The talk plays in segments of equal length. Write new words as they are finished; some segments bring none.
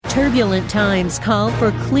Turbulent times call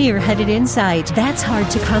for clear-headed insight. That's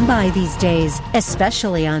hard to come by these days,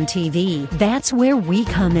 especially on TV. That's where we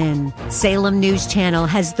come in. Salem News Channel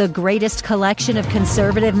has the greatest collection of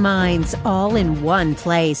conservative minds all in one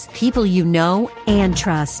place. People you know and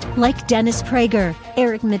trust, like Dennis Prager,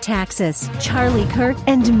 Eric Metaxas, Charlie Kirk,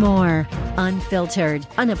 and more. Unfiltered,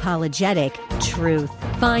 unapologetic truth.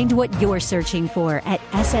 Find what you're searching for at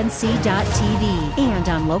snc.tv and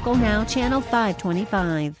on Local Now, Channel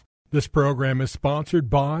 525. This program is sponsored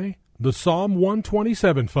by the Psalm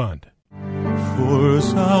 127 Fund. For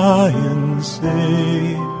Zion's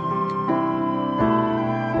sake,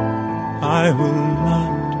 I will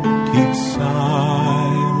not keep silent.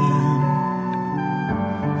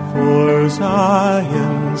 For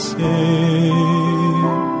Zion's sake,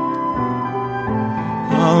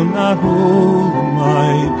 I'll not hold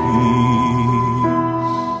my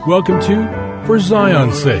peace. Welcome to For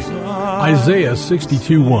Zion's Sake. Isaiah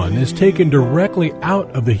 62:1 is taken directly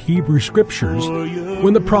out of the Hebrew Scriptures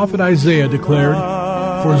when the prophet Isaiah declared,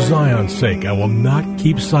 "For Zion's sake I will not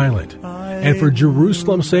keep silent, and for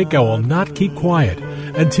Jerusalem's sake I will not keep quiet,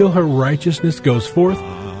 until her righteousness goes forth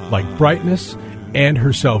like brightness, and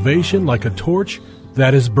her salvation like a torch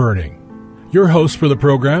that is burning." Your hosts for the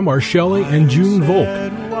program are Shelley and June Volk,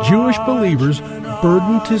 Jewish believers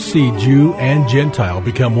burdened to see Jew and Gentile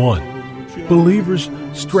become one. Believers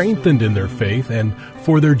strengthened in their faith and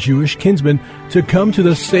for their Jewish kinsmen to come to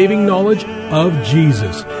the saving knowledge of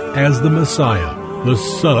Jesus as the Messiah, the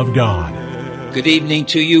Son of God. Good evening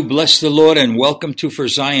to you. Bless the Lord and welcome to For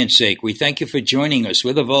Zion's Sake. We thank you for joining us.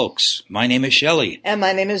 We're the Volks. My name is Shelley. And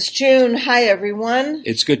my name is June. Hi, everyone.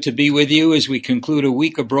 It's good to be with you as we conclude a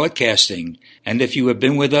week of broadcasting. And if you have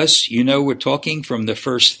been with us, you know we're talking from the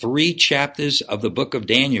first 3 chapters of the book of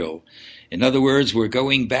Daniel. In other words, we're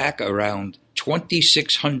going back around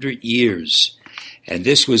 2,600 years. And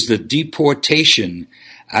this was the deportation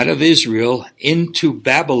out of Israel into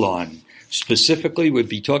Babylon. Specifically, we'd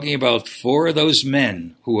be talking about 4 of those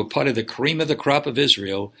men who were part of the cream of the crop of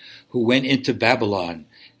Israel who went into Babylon.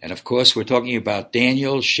 And of course, we're talking about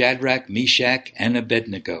Daniel, Shadrach, Meshach, and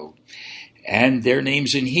Abednego. And their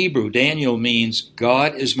names in Hebrew. Daniel means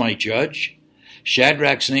God is my judge.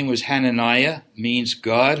 Shadrach's name was Hananiah, means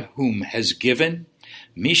God whom has given.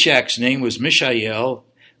 Meshach's name was Mishael,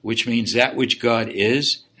 which means that which God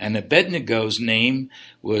is. And Abednego's name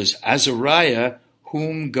was Azariah,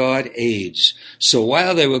 whom God aids. So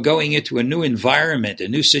while they were going into a new environment, a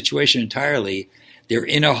new situation entirely, their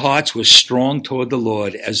inner hearts were strong toward the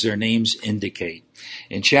Lord, as their names indicate.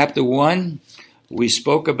 In chapter 1, we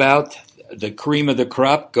spoke about the cream of the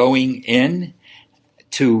crop going in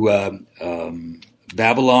to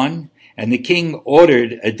Babylon, and the king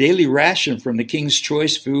ordered a daily ration from the king's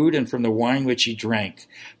choice food and from the wine which he drank.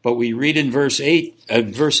 But we read in verse 8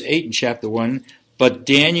 in chapter 1, but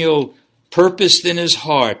Daniel purposed in his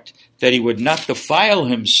heart that he would not defile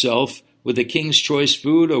himself with the king's choice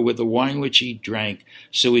food or with the wine which he drank.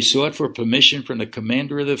 So he sought for permission from the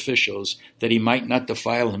commander of the officials that he might not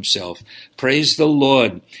defile himself. Praise the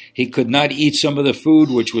Lord. He could not eat some of the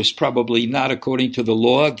food which was probably not according to the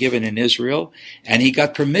law given in Israel. And he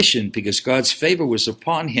got permission because God's favor was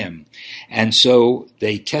upon him. And so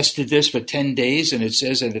they tested this for 10 days. And it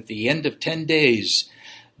says that at the end of 10 days,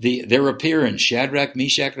 their appearance, Shadrach,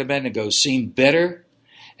 Meshach, and Abednego, seemed better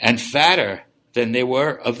and fatter than they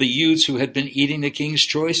were of the youths who had been eating the king's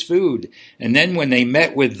choice food. And then when they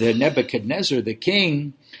met with Nebuchadnezzar, the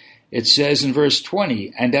king, it says in verse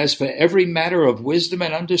 20, and as for every matter of wisdom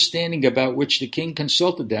and understanding about which the king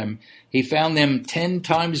consulted them, he found them 10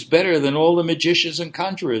 times better than all the magicians and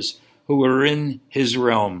conjurers who were in his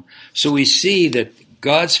realm. So we see that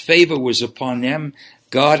God's favor was upon them.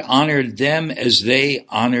 God honored them as they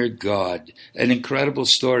honored God. An incredible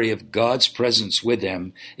story of God's presence with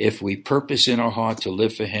them if we purpose in our heart to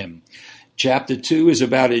live for him. Chapter 2 is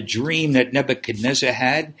about a dream that Nebuchadnezzar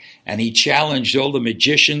had, and he challenged all the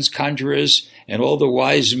magicians, conjurers, and all the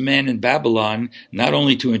wise men in Babylon not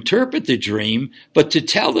only to interpret the dream, but to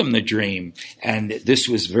tell them the dream. And this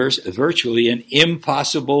was virtually an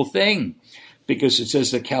impossible thing. Because it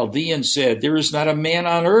says the Chaldean said, there is not a man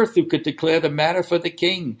on earth who could declare the matter for the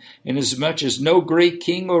king, inasmuch as no great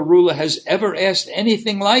king or ruler has ever asked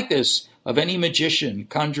anything like this of any magician,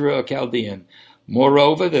 conjurer, or Chaldean.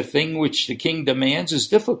 Moreover, the thing which the king demands is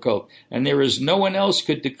difficult, and there is no one else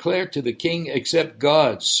could declare to the king except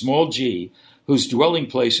God, small g, whose dwelling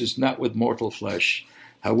place is not with mortal flesh.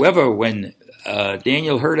 However, when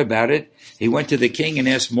Daniel heard about it, he went to the king and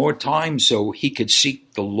asked more time so he could seek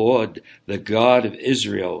the Lord, the God of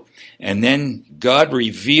Israel. And then God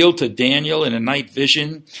revealed to Daniel in a night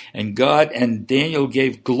vision, and Daniel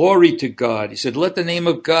gave glory to God. He said, let the name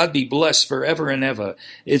of God be blessed forever and ever.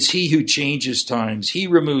 It's he who changes times. He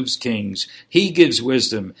removes kings. He gives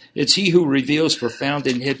wisdom. It's he who reveals profound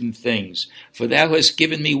and hidden things. For thou hast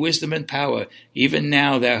given me wisdom and power. Even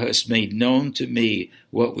now thou hast made known to me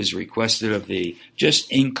what was requested of thee.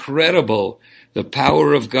 Just incredible, the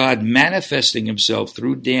power of God manifesting himself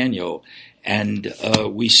through Daniel. And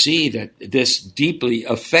we see that this deeply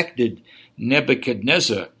affected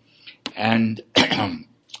Nebuchadnezzar. And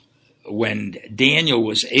when Daniel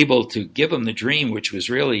was able to give him the dream, which was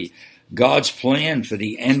really God's plan for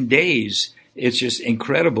the end days, it's just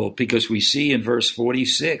incredible, because we see in verse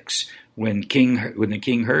 46, when the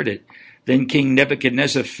king heard it, then King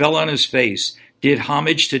Nebuchadnezzar fell on his face, did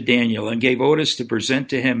homage to Daniel, and gave orders to present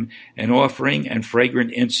to him an offering and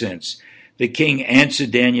fragrant incense. The king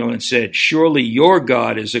answered Daniel and said, surely your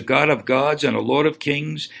God is a God of gods and a Lord of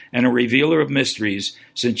kings and a revealer of mysteries,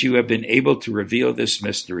 since you have been able to reveal this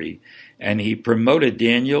mystery. And he promoted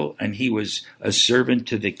Daniel, and he was a servant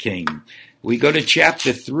to the king. We go to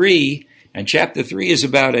chapter 3, and chapter 3 is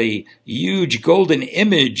about a huge golden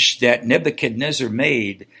image that Nebuchadnezzar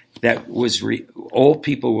made that was all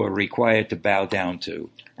people were required to bow down to.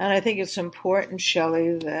 And I think it's important,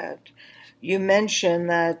 Shelley, that you mention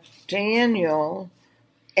that Daniel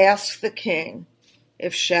asked the king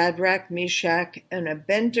if Shadrach, Meshach, and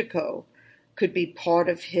Abednego could be part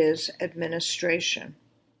of his administration.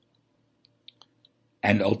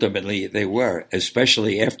 And ultimately they were,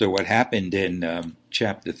 especially after what happened in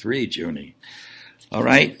chapter 3, Junie. All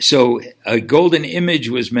right, so a golden image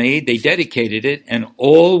was made, they dedicated it, and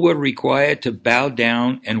all were required to bow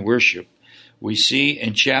down and worship. We see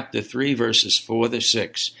in chapter 3, verses 4 to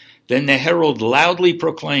 6. Then the herald loudly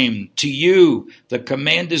proclaimed, to you the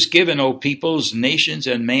command is given, O peoples, nations,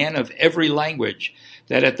 and man of every language,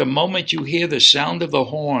 that at the moment you hear the sound of the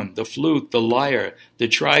horn, the flute, the lyre, the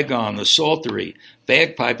trigon, the psaltery,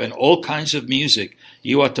 bagpipe, and all kinds of music,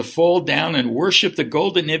 you are to fall down and worship the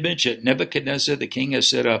golden image that Nebuchadnezzar the king has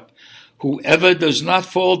set up. Whoever does not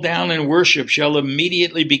fall down and worship shall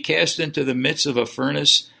immediately be cast into the midst of a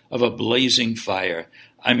furnace of a blazing fire.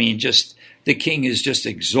 I mean, the king is just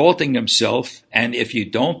exalting himself, and if you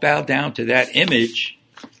don't bow down to that image,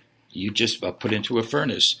 you just are put into a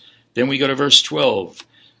furnace. Then we go to verse 12.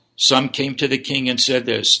 Some came to the king and said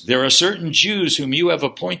this, there are certain Jews whom you have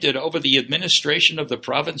appointed over the administration of the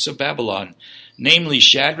province of Babylon, namely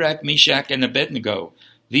Shadrach, Meshach, and Abednego.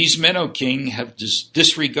 These men, O king, have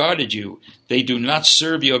disregarded you. They do not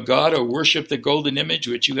serve your God or worship the golden image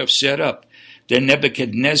which you have set up. Then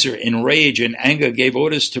Nebuchadnezzar, in rage and anger, gave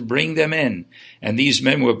orders to bring them in, and these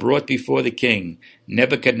men were brought before the king.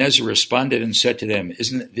 Nebuchadnezzar responded and said to them,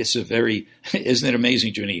 isn't it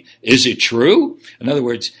amazing, Junie? Is it true? In other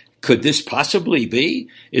words, could this possibly be?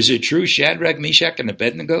 Is it true, Shadrach, Meshach, and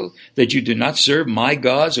Abednego, that you do not serve my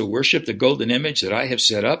gods or worship the golden image that I have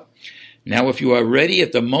set up? Now, if you are ready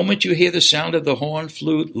at the moment you hear the sound of the horn,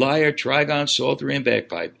 flute, lyre, trigon, psaltery, and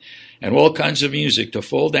bagpipe, and all kinds of music, to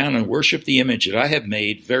fall down and worship the image that I have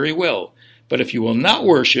made, very well. But if you will not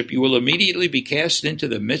worship, you will immediately be cast into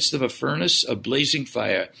the midst of a furnace of blazing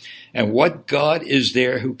fire. And what God is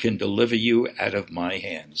there who can deliver you out of my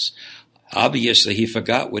hands? Obviously, he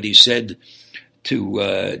forgot what he said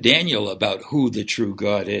to Daniel about who the true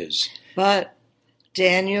God is. But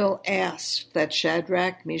Daniel asked that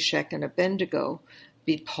Shadrach, Meshach, and Abednego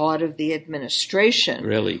be part of the administration,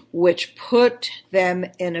 really, which put them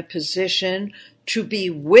in a position to be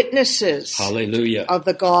witnesses, hallelujah, of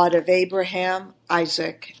the God of Abraham,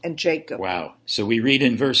 Isaac, and Jacob. Wow. So we read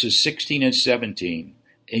in verses 16 and 17,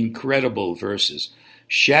 incredible verses.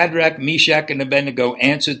 Shadrach, Meshach, and Abednego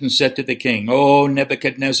answered and said to the king, O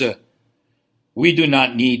Nebuchadnezzar, we do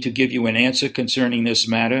not need to give you an answer concerning this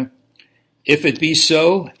matter. If it be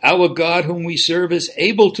so, our God whom we serve is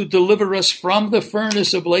able to deliver us from the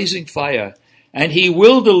furnace of blazing fire, and he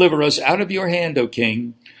will deliver us out of your hand, O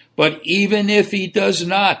king. But even if he does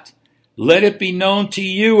not, let it be known to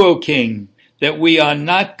you, O king, that we are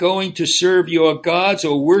not going to serve your gods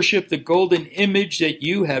or worship the golden image that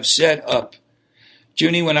you have set up.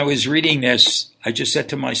 Junie, when I was reading this, I just said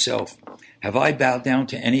to myself, have I bowed down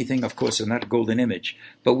to anything? Of course, I'm not a golden image.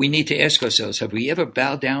 But we need to ask ourselves, have we ever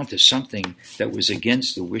bowed down to something that was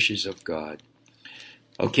against the wishes of God?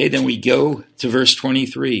 Okay, then we go to verse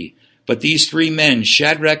 23. But these three men,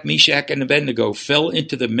 Shadrach, Meshach, and Abednego, fell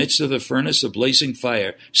into the midst of the furnace of blazing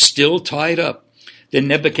fire, still tied up. Then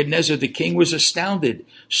Nebuchadnezzar the king was astounded,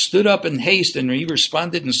 stood up in haste, and he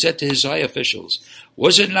responded and said to his high officials,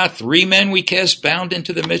 "Was it not 3 men we cast bound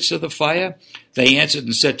into the midst of the fire?" They answered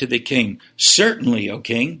and said to the king, "Certainly, O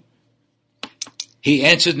king." He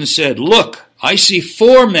answered and said, "Look, I see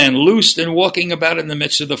 4 men loosed and walking about in the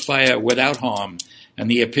midst of the fire without harm, and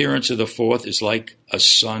the appearance of the 4th is like a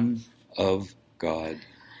son of God."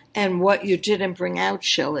 And what you didn't bring out,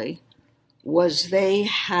 Shelley, was they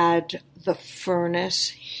had the furnace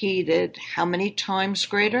heated how many times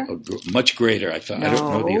greater? Much greater, I thought. No, I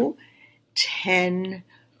don't know 10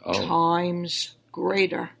 times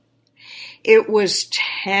greater. It was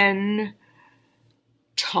 10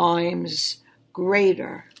 times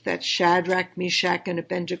greater that Shadrach, Meshach, and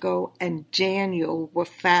Abednego and Daniel were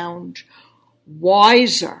found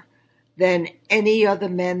wiser than any other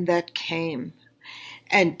men that came.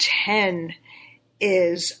 And 10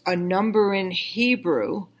 is a number in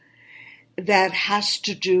Hebrew that has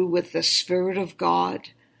to do with the Spirit of God,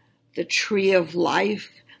 the tree of life,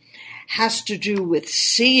 has to do with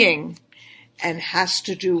seeing, and has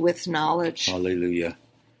to do with knowledge. Hallelujah.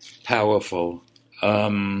 Powerful.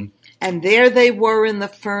 And there they were in the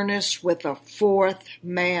furnace with a 4th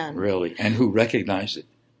man. Really? And who recognized it?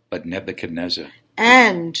 But Nebuchadnezzar.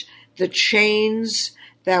 And the chains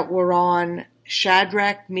that were on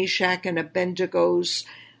Shadrach, Meshach, and Abednego's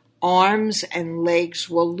arms and legs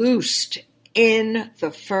were loosed in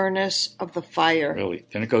the furnace of the fire. Really?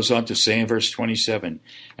 Then it goes on to say in verse 27,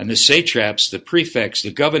 "And the satraps, the prefects,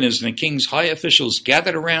 the governors, and the king's high officials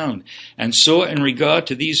gathered around and saw in regard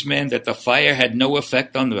to these men that the fire had no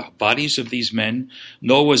effect on the bodies of these men,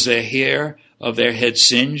 nor was their hair of their heads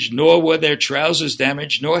singed, nor were their trousers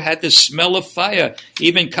damaged, nor had the smell of fire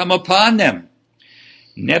even come upon them."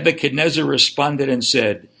 Nebuchadnezzar responded and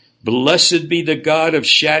said, "Blessed be the God of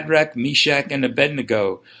Shadrach, Meshach, and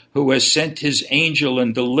Abednego, who has sent his angel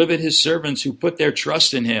and delivered his servants who put their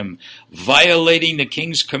trust in him, violating the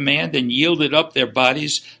king's command and yielded up their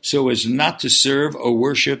bodies so as not to serve or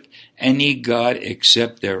worship any god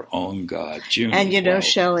except their own God." June, and you know, wow.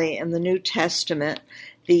 Shelley, in the New Testament,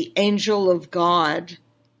 the angel of God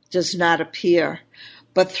does not appear.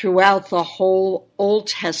 But throughout the whole Old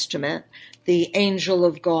Testament, the angel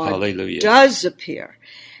of God Hallelujah. does appear.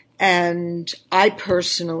 And I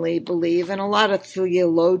personally believe, and a lot of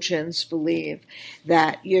theologians believe,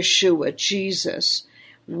 that Yeshua, Jesus,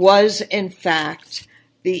 was in fact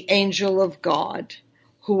the angel of God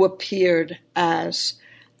who appeared as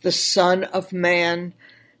the Son of Man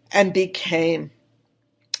and became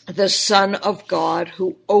the Son of God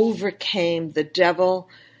who overcame the devil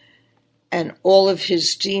and all of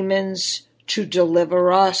his demons to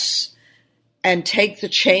deliver us and take the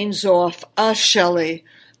chains off us, Shelley,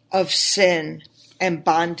 of sin and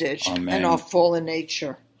bondage. Amen. And our fallen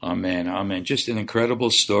nature. Amen, amen. Just an incredible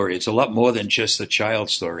story. It's a lot more than just a child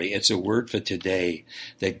story. It's a word for today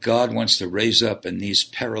that God wants to raise up in these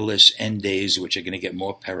perilous end days, which are going to get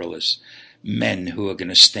more perilous, men who are going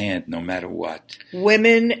to stand no matter what.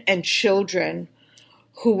 Women and children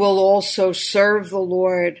who will also serve the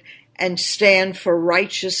Lord and stand for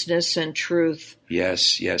righteousness and truth.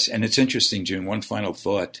 Yes, yes. And it's interesting, June, one final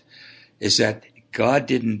thought is that God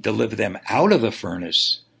didn't deliver them out of the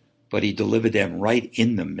furnace, but he delivered them right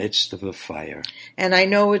in the midst of the fire. And I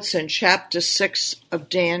know it's in chapter 6 of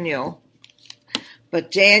Daniel,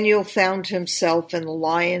 but Daniel found himself in the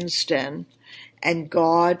lion's den, and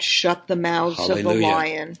God shut the mouths of the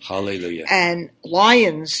lion. Hallelujah. And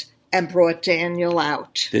lions, and brought Daniel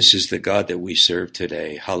out. This is the God that we serve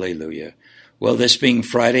today. Hallelujah. Well, this being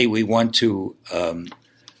Friday, we want to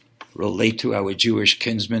relate to our Jewish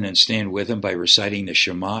kinsmen and stand with them by reciting the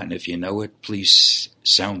Shema. And if you know it, please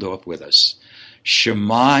sound off with us.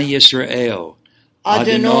 Shema Yisrael,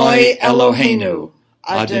 Adonai Eloheinu,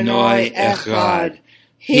 Adonai Echad.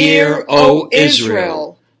 Hear, O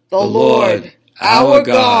Israel, the Lord, our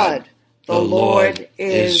God, the Lord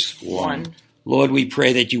is one. Lord, we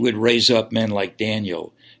pray that you would raise up men like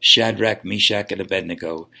Daniel, Shadrach, Meshach, and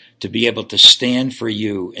Abednego to be able to stand for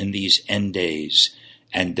you in these end days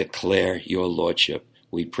and declare your lordship.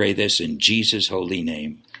 We pray this in Jesus' holy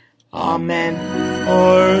name. Amen.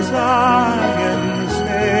 For Zion's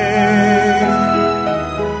sake.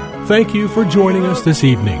 Thank you for joining us this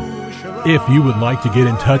evening. If you would like to get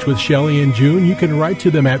in touch with Shelley and June, you can write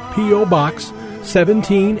to them at P.O. Box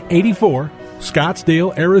 1784,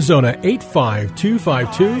 Scottsdale, Arizona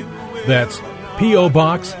 85252. That's P.O.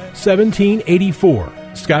 Box 1784,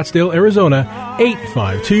 Scottsdale, Arizona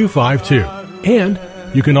 85252. And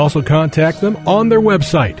you can also contact them on their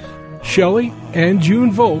website,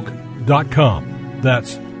 ShelleyandJuneVolk.com.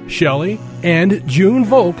 That's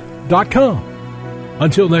ShelleyandJuneVolk.com.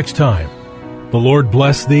 Until next time, the Lord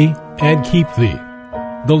bless thee and keep thee.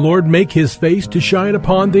 The Lord make his face to shine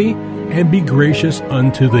upon thee and be gracious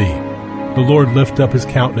unto thee. The Lord lift up his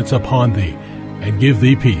countenance upon thee and give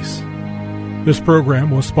thee peace. This program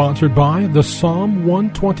was sponsored by the Psalm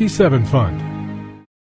 127 Fund.